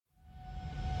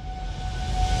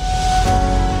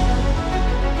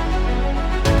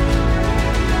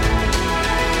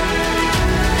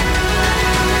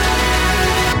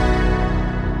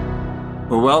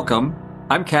Welcome.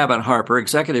 I'm Kevin Harper,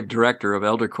 Executive Director of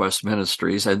Elder Quest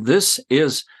Ministries, and this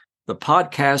is the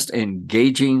podcast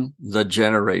Engaging the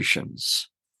Generations.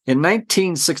 In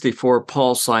 1964,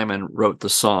 Paul Simon wrote the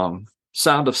song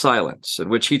Sound of Silence, in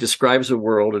which he describes a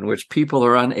world in which people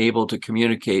are unable to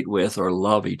communicate with or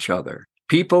love each other.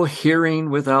 People hearing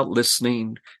without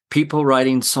listening, people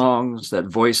writing songs that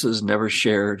voices never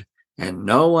shared, and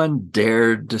no one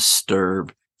dared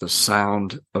disturb the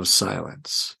sound of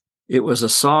silence. It was a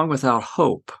song without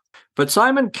hope, but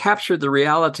Simon captured the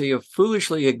reality of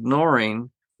foolishly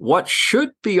ignoring what should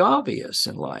be obvious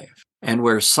in life, and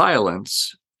where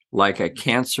silence, like a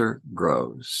cancer,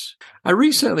 grows. I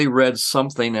recently read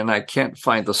something, and I can't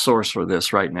find the source for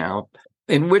this right now,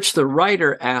 in which the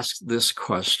writer asked this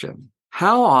question: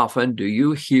 how often do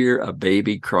you hear a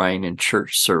baby crying in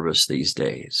church service these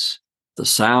days? The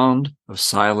sound of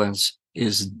silence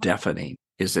is deafening,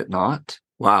 is it not?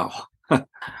 Wow.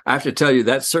 I have to tell you,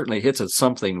 that certainly hits at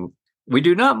something we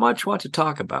do not much want to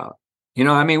talk about.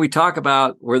 We talk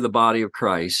about we're the body of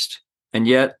Christ, and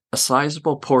yet a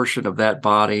sizable portion of that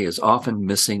body is often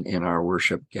missing in our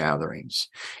worship gatherings.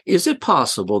 Is it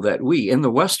possible that we, in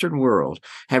the Western world,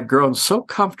 have grown so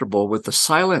comfortable with the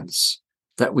silence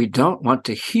that we don't want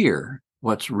to hear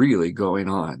what's really going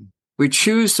on? We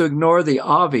choose to ignore the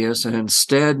obvious and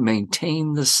instead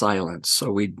maintain the silence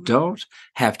so we don't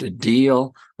have to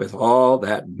deal with all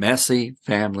that messy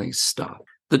family stuff.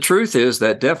 The truth is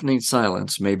that deafening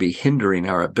silence may be hindering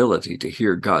our ability to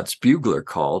hear God's bugler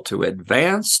call to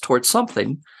advance towards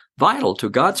something vital to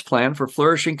God's plan for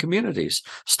flourishing communities.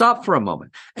 Stop for a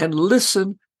moment and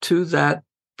listen to that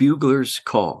bugler's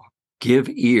call. Give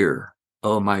ear,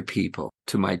 O my people,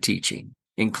 to my teaching.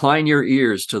 Incline your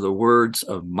ears to the words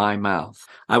of my mouth.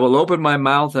 I will open my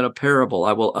mouth in a parable.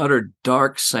 I will utter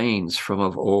dark sayings from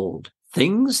of old,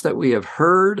 things that we have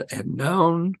heard and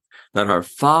known, that our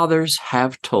fathers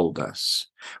have told us.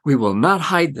 We will not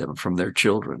hide them from their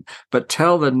children, but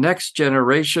tell the next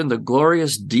generation the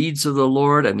glorious deeds of the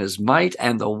Lord and his might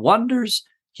and the wonders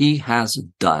he has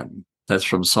done. That's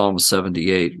from Psalm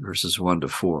 78, verses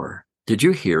 1-4. Did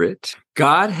you hear it?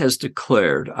 God has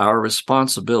declared our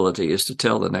responsibility is to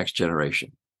tell the next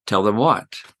generation. Tell them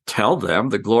what? Tell them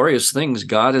the glorious things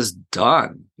God has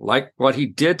done, like what he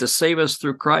did to save us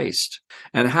through Christ,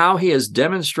 and how he has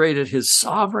demonstrated his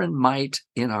sovereign might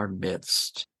in our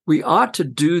midst. We ought to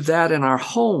do that in our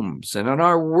homes and in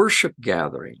our worship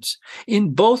gatherings.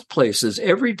 In both places,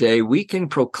 every day, we can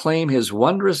proclaim his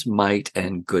wondrous might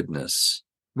and goodness.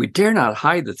 We dare not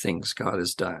hide the things God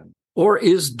has done or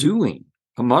is doing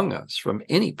among us from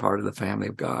any part of the family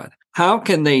of God. How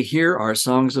can they hear our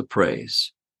songs of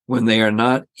praise when they are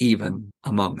not even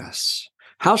among us?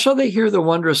 How shall they hear the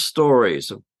wondrous stories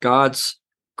of God's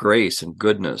grace and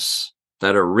goodness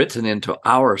that are written into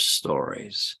our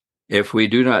stories if we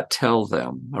do not tell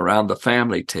them around the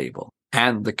family table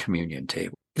and the communion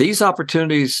table? These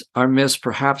opportunities are missed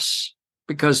perhaps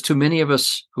because too many of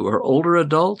us who are older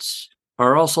adults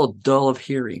are also dull of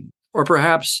hearing, or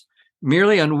perhaps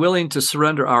merely unwilling to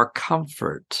surrender our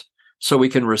comfort so we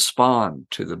can respond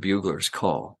to the bugler's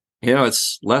call.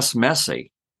 It's less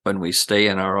messy when we stay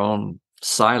in our own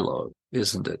silo,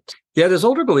 isn't it? Yet as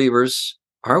older believers,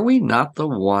 are we not the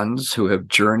ones who have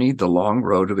journeyed the long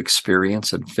road of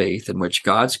experience and faith in which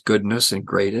God's goodness and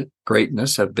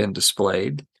greatness have been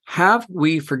displayed? Have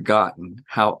we forgotten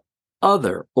how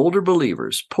other older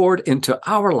believers poured into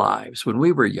our lives when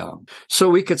we were young so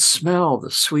we could smell the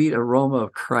sweet aroma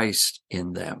of Christ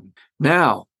in them?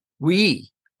 Now, we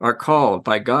are called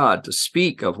by God to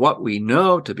speak of what we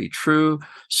know to be true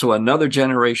so another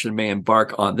generation may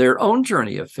embark on their own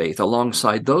journey of faith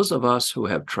alongside those of us who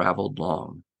have traveled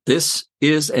long. This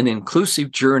is an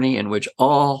inclusive journey in which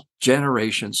all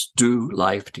generations do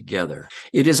life together.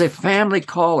 It is a family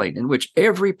calling in which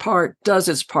every part does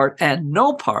its part and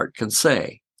no part can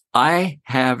say, I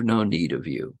have no need of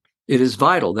you. It is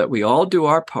vital that we all do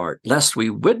our part, lest we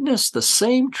witness the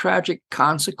same tragic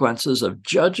consequences of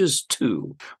Judges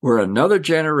 2, where another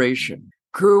generation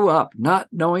grew up not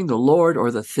knowing the Lord or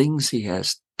the things he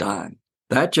has done.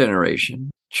 That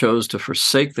generation chose to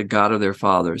forsake the God of their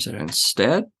fathers and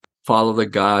instead follow the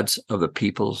gods of the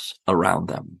peoples around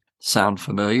them. Sound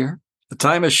familiar? The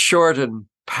time is short and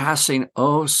passing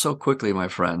oh so quickly, my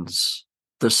friends.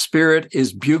 The Spirit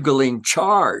is bugling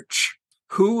charge.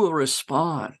 Who will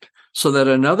respond so that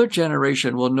another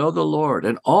generation will know the Lord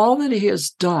and all that he has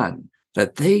done,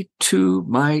 that they too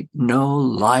might know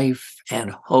life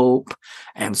and hope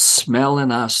and smell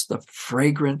in us the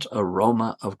fragrant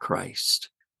aroma of Christ?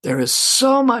 There is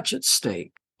so much at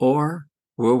stake. Or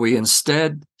will we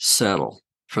instead settle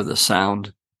for the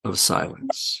sound of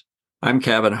silence? I'm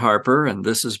Kevin Harper, and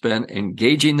this has been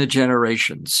Engaging the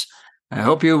Generations. I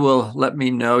hope you will let me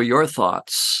know your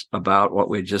thoughts about what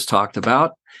we just talked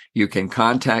about. You can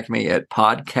contact me at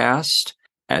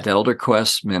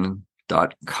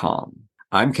podcast@elderquestmin.com.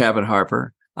 I'm Kevin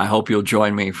Harper. I hope you'll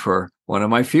join me for one of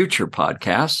my future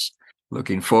podcasts.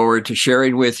 Looking forward to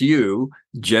sharing with you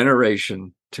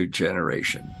generation to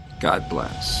generation. God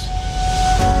bless.